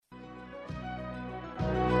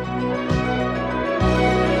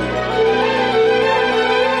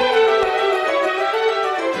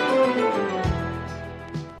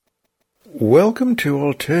Welcome to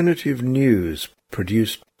Alternative News,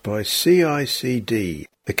 produced by CICD,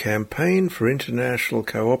 the Campaign for International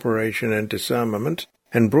Cooperation and Disarmament,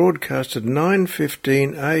 and broadcast at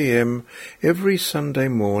 9:15 a.m. every Sunday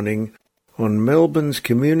morning on Melbourne's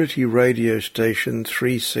community radio station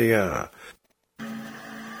 3CR.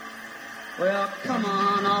 Well, come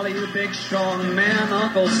on, all of you big strong men.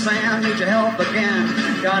 Uncle Sam needs your help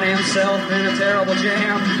again. Got himself in a terrible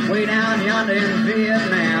jam way down yonder in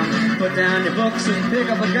Vietnam. Put down your books and pick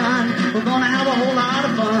up a gun. We're gonna have a whole lot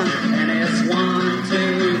of fun. And it's 1,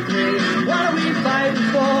 2, 3. What are we fighting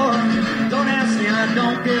for? Don't ask me, I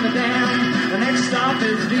don't give a damn. The next stop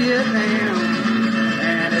is Vietnam.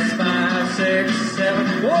 And it's 5, 6,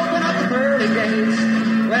 7. Open up the pearly gates.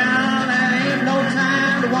 Well, there ain't no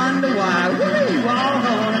time to wonder why we're all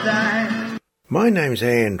gonna die. My name's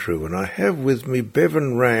Andrew, and I have with me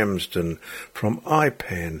Bevan Ramsden from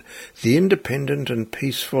IPAN, the Independent and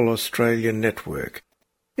Peaceful Australia Network.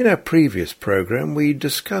 In our previous program, we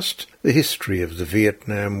discussed the history of the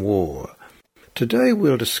Vietnam War. Today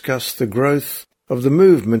we'll discuss the growth of the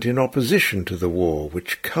movement in opposition to the war,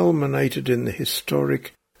 which culminated in the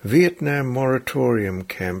historic Vietnam Moratorium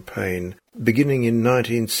campaign beginning in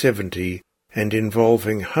 1970 and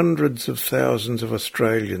involving hundreds of thousands of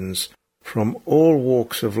Australians from all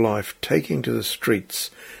walks of life taking to the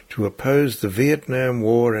streets to oppose the Vietnam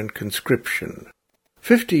War and conscription.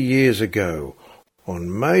 50 years ago,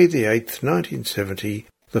 on May the 8th, 1970,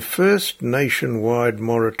 the first nationwide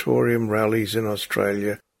moratorium rallies in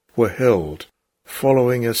Australia were held,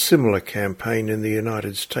 following a similar campaign in the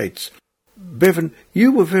United States. Bevan,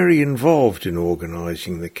 you were very involved in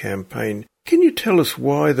organising the campaign. Can you tell us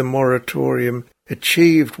why the moratorium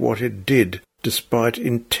achieved what it did despite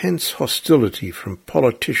intense hostility from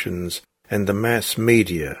politicians and the mass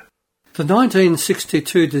media? The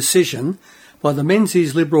 1962 decision by the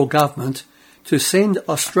Menzies Liberal government to send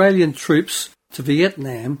Australian troops to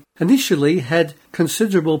Vietnam initially had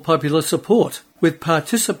considerable popular support, with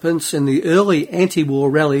participants in the early anti-war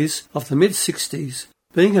rallies of the mid-60s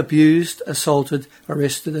being abused, assaulted,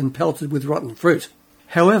 arrested and pelted with rotten fruit.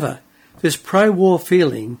 However, this pro-war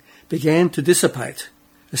feeling began to dissipate,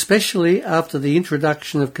 especially after the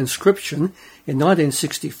introduction of conscription in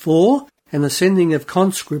 1964 and the sending of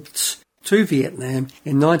conscripts to Vietnam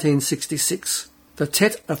in 1966. The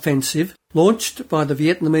Tet Offensive, launched by the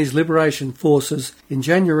Vietnamese Liberation Forces in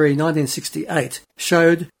January 1968,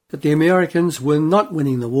 showed that the Americans were not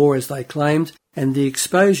winning the war as they claimed, and the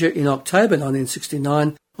exposure in October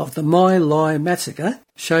 1969 of the My Lai massacre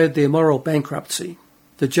showed their moral bankruptcy.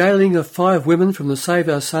 The jailing of 5 women from the Save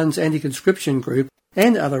Our Sons anti-conscription group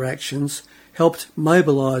and other actions helped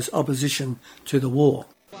mobilise opposition to the war.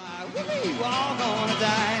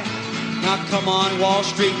 Now come on, Wall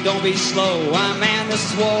Street, don't be slow. Man,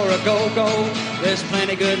 this is war a go-go. There's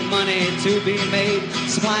plenty good money to be made,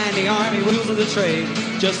 supplying the army wheels of the trade.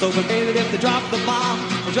 Just obey that if they drop the bomb,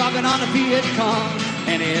 we're dropping on the Viet Cong.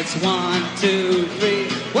 And it's 1, 2, 3.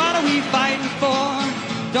 What are we fighting for?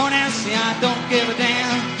 Don't ask me, I don't give a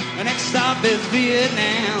damn. The next stop is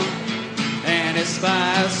Vietnam. And it's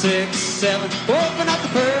 5, 6, 7. Open up the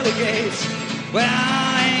pearly gates. Well,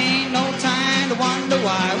 ain't no time to wonder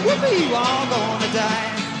why we're all gonna die.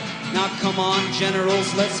 Now come on,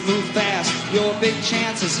 generals, let's move fast. Your big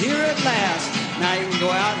chance is here at last. Now you can go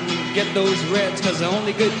out and get those reds, cause the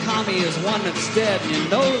only good commie is one that's dead. And you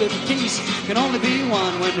know that peace can only be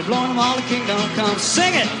one when you've blown them all, the kingdom comes.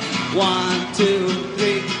 Sing it! 1, 2,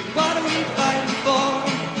 3. What are we fighting for?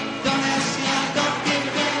 Don't ask me, I don't give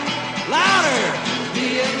a damn. Louder!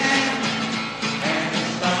 Vietnam. And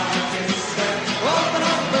it's 5, 6, 7. Open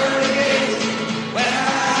up early gates. Well,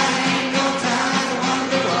 I ain't no time to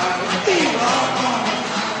wonder why we're all gonna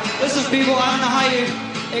die. Listen, people, I don't know how you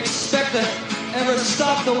expect to ever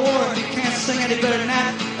stop the war if you can't sing any better than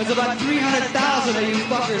that. There's about 300,000 of you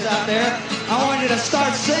fuckers out there. I want you to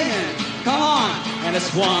start singing. Come on. And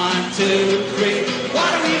it's 1, 2, 3.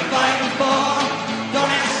 What are we fighting for?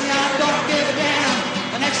 Don't ask me, I don't give a damn.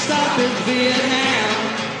 The next stop is Vietnam.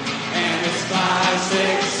 And it's 5,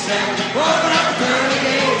 6, 7. Open up the pearly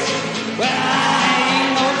gates. Well, I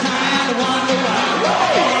ain't no time to wonder why we're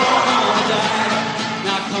all gonna die.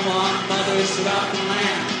 Now come on, mothers throughout the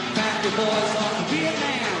land. Pack your boys off to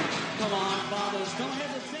Vietnam. Come on, fathers, don't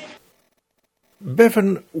hesitate.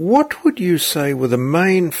 Bevan, what would you say were the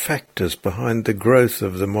main factors behind the growth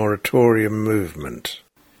of the moratorium movement?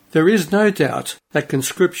 There is no doubt that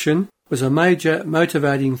conscription was a major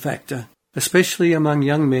motivating factor, especially among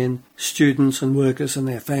young men, students and workers and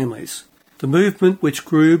their families. The movement, which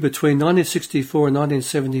grew between 1964 and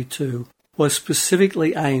 1972, was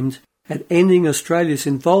specifically aimed at ending Australia's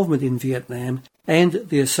involvement in Vietnam and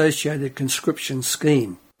the associated conscription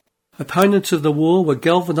scheme. Opponents of the war were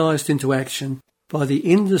galvanised into action by the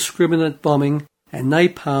indiscriminate bombing and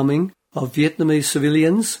napalming of Vietnamese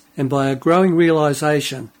civilians and by a growing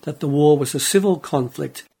realisation that the war was a civil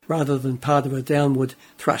conflict rather than part of a downward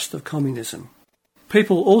thrust of communism.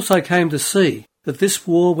 People also came to see that this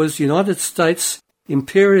war was United States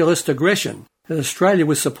imperialist aggression that Australia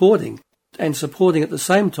was supporting, and supporting at the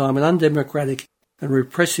same time an undemocratic and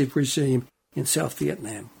repressive regime in South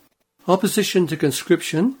Vietnam. Opposition to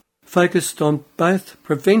conscription focused on both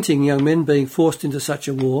preventing young men being forced into such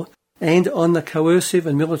a war and on the coercive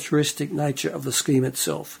and militaristic nature of the scheme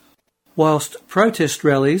itself. Whilst protest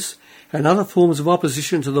rallies and other forms of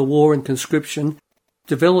opposition to the war and conscription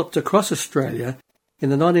developed across Australia in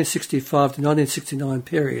the 1965 to 1969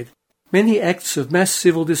 period, many acts of mass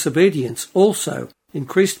civil disobedience also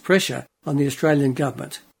increased pressure on the Australian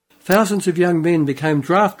government. Thousands of young men became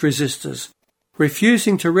draft resistors,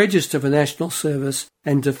 refusing to register for national service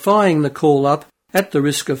and defying the call-up at the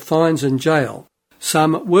risk of fines and jail.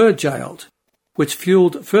 Some were jailed, which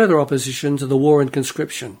fuelled further opposition to the war and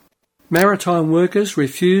conscription. Maritime workers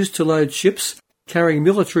refused to load ships carrying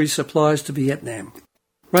military supplies to Vietnam.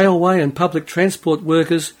 Railway and public transport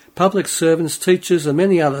workers, public servants, teachers and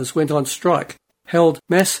many others went on strike, held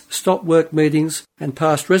mass stop-work meetings and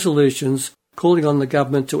passed resolutions calling on the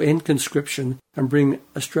government to end conscription and bring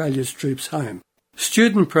Australia's troops home.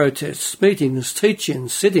 Student protests, meetings,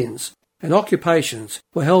 teach-ins, sit-ins and occupations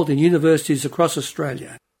were held in universities across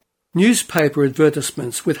Australia. Newspaper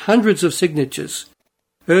advertisements with hundreds of signatures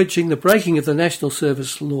urging the breaking of the National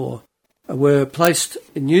Service Law were placed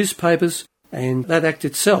in newspapers, and that act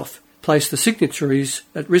itself placed the signatories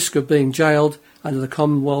at risk of being jailed under the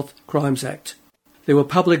Commonwealth Crimes Act. There were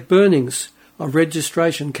public burnings of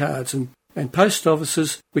registration cards, and post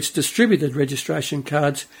offices which distributed registration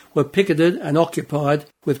cards were picketed and occupied,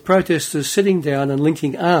 with protesters sitting down and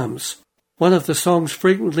linking arms. One of the songs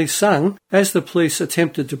frequently sung as the police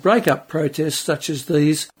attempted to break up protests such as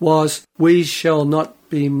these was "We Shall Not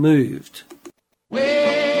Be Moved." We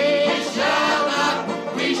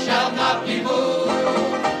shall not be moved.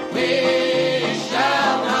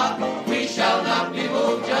 We shall not be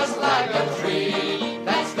moved, just like a tree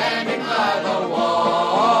that's standing by the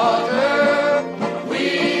water.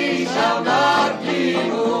 We shall not be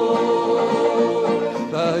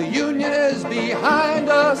moved. The Union is behind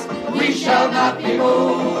us. We shall not be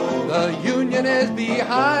moved. The Union is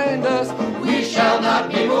behind us. We shall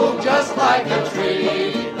not be moved, just like a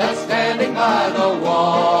tree that's standing by the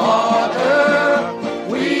water.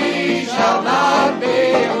 We shall not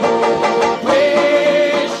be moved.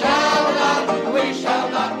 We shall not be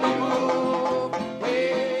moved.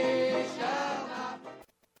 We shall not.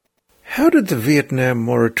 How did the Vietnam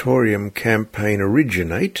Moratorium campaign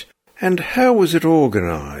originate, and how was it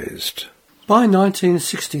organised? By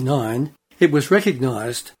 1969, it was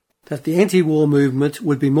recognised that the anti-war movement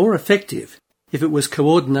would be more effective if it was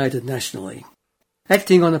coordinated nationally.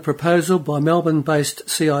 Acting on a proposal by Melbourne-based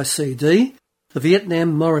CICD, the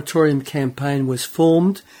Vietnam Moratorium Campaign was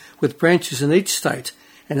formed with branches in each state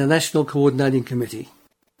and a national coordinating committee.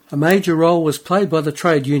 A major role was played by the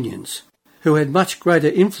trade unions, who had much greater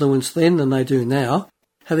influence then than they do now,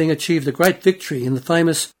 having achieved a great victory in the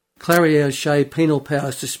famous Clary-O'Shea penal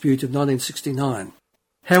powers dispute of 1969.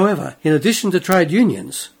 However, in addition to trade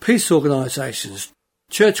unions, peace organisations,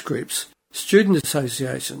 church groups, student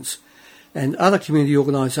associations and other community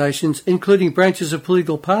organisations, including branches of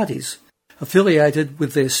political parties, affiliated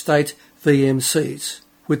with their state VMCs,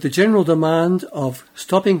 with the general demand of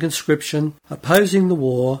stopping conscription, opposing the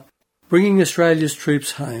war, bringing Australia's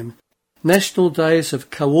troops home, national days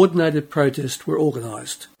of coordinated protest were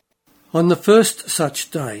organised. On the first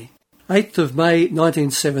such day, 8th of May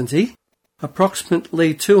 1970,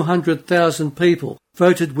 approximately 200,000 people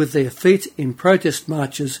voted with their feet in protest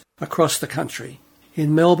marches across the country.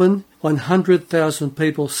 In Melbourne, 100,000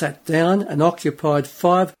 people sat down and occupied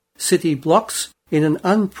 5 city blocks in an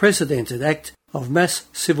unprecedented act of mass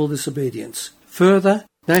civil disobedience. Further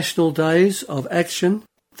national days of action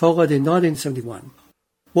followed in 1971.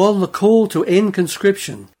 While the call to end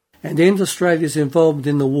conscription and end Australia's involvement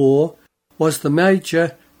in the war was the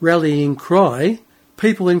major rallying cry,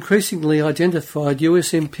 people increasingly identified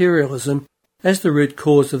US imperialism as the root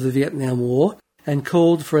cause of the Vietnam War and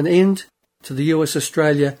called for an end to the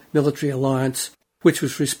US-Australia military alliance, which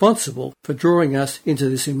was responsible for drawing us into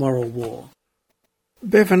this immoral war.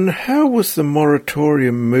 Bevan, how was the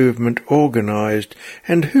moratorium movement organised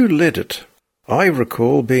and who led it? I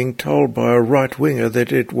recall being told by a right-winger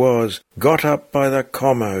that it was got up by the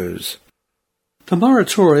commos. The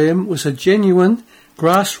moratorium was a genuine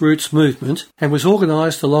grassroots movement and was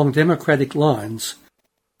organised along democratic lines,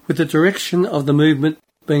 with the direction of the movement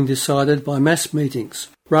being decided by mass meetings,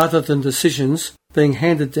 rather than decisions being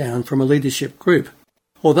handed down from a leadership group.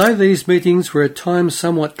 Although these meetings were at times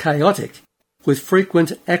somewhat chaotic, with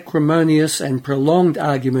frequent acrimonious and prolonged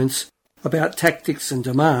arguments about tactics and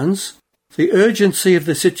demands, the urgency of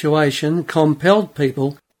the situation compelled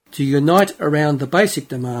people to unite around the basic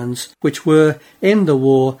demands, which were end the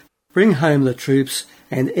war, bring home the troops,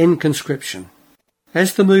 and end conscription.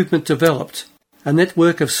 As the movement developed, a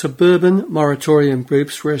network of suburban moratorium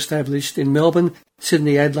groups were established in Melbourne,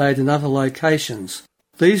 Sydney, Adelaide and other locations.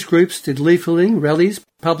 These groups did leafleting, rallies,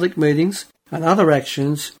 public meetings and other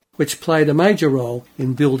actions which played a major role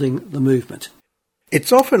in building the movement.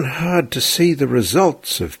 It's often hard to see the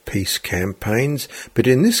results of peace campaigns, but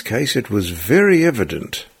in this case it was very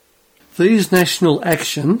evident. These national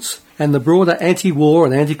actions and the broader anti-war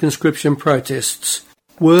and anti-conscription protests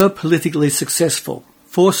were politically successful,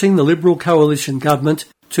 forcing the Liberal coalition government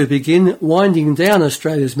to begin winding down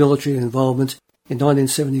Australia's military involvement in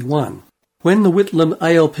 1971. When the Whitlam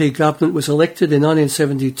ALP government was elected in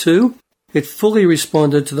 1972, it fully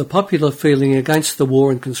responded to the popular feeling against the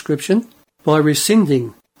war and conscription by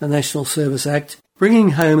rescinding the National Service Act, bringing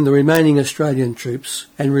home the remaining Australian troops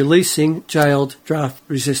and releasing jailed draft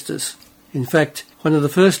resistors. In fact, one of the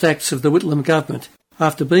first acts of the Whitlam government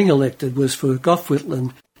after being elected was for Gough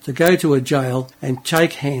Whitlam to go to a jail and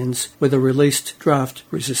shake hands with a released draft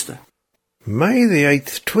resistor. May the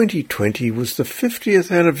 8th, 2020 was the 50th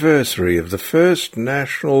anniversary of the first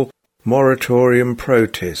national moratorium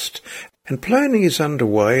protest, and planning is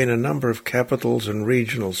underway in a number of capitals and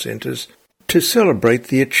regional centres to celebrate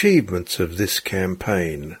the achievements of this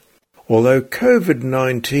campaign. Although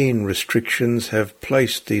COVID-19 restrictions have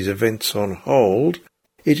placed these events on hold,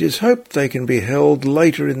 it is hoped they can be held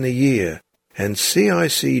later in the year, and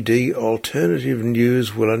CICD Alternative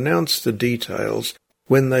News will announce the details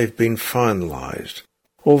when they've been finalised.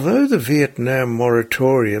 Although the Vietnam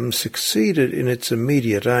moratorium succeeded in its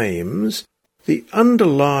immediate aims, the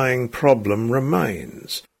underlying problem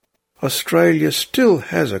remains. Australia still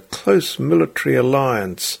has a close military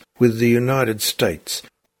alliance with the United States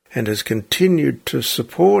and has continued to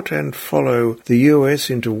support and follow the US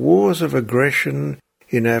into wars of aggression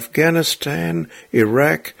in Afghanistan,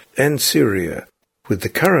 Iraq and Syria, with the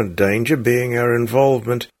current danger being our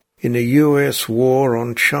involvement in a US war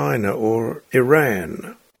on China or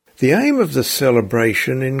Iran. The aim of the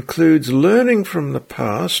celebration includes learning from the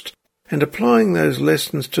past and applying those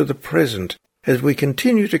lessons to the present as we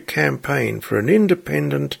continue to campaign for an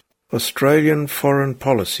independent Australian foreign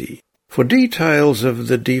policy. For details of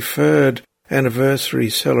the deferred anniversary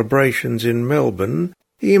celebrations in Melbourne,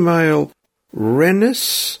 email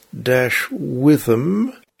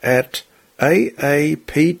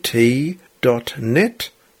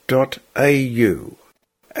rennis-witham@aapt.net.au.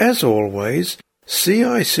 As always,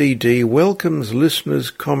 CICD welcomes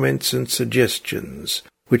listeners' comments and suggestions,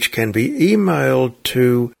 which can be emailed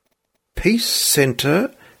to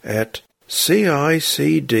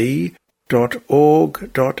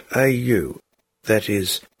peacecentre@cicd.org.au. That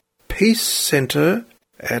is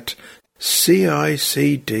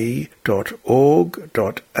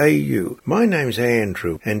peacecentre@cicd.org.au. My name's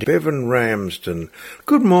Andrew and Bevan Ramsden.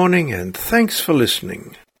 Good morning and thanks for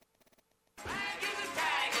listening.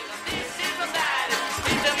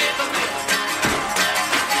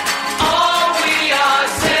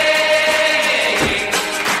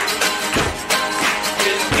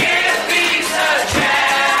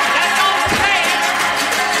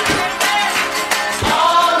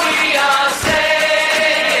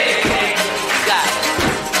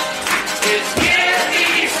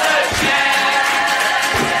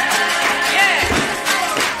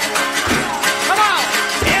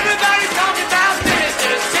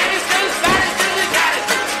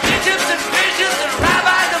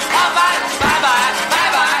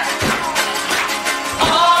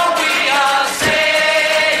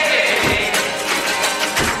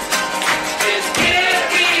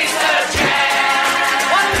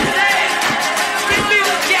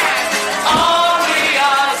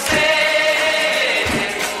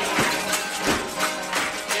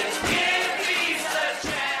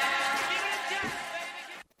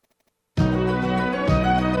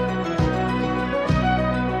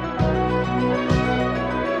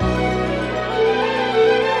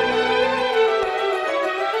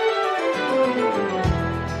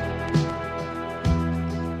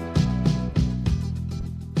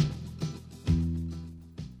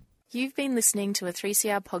 You've been listening to a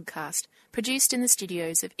 3CR podcast produced in the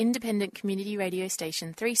studios of independent community radio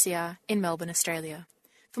station 3CR in Melbourne, Australia.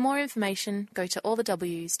 For more information, go to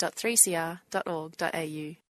allthews.3cr.org.au.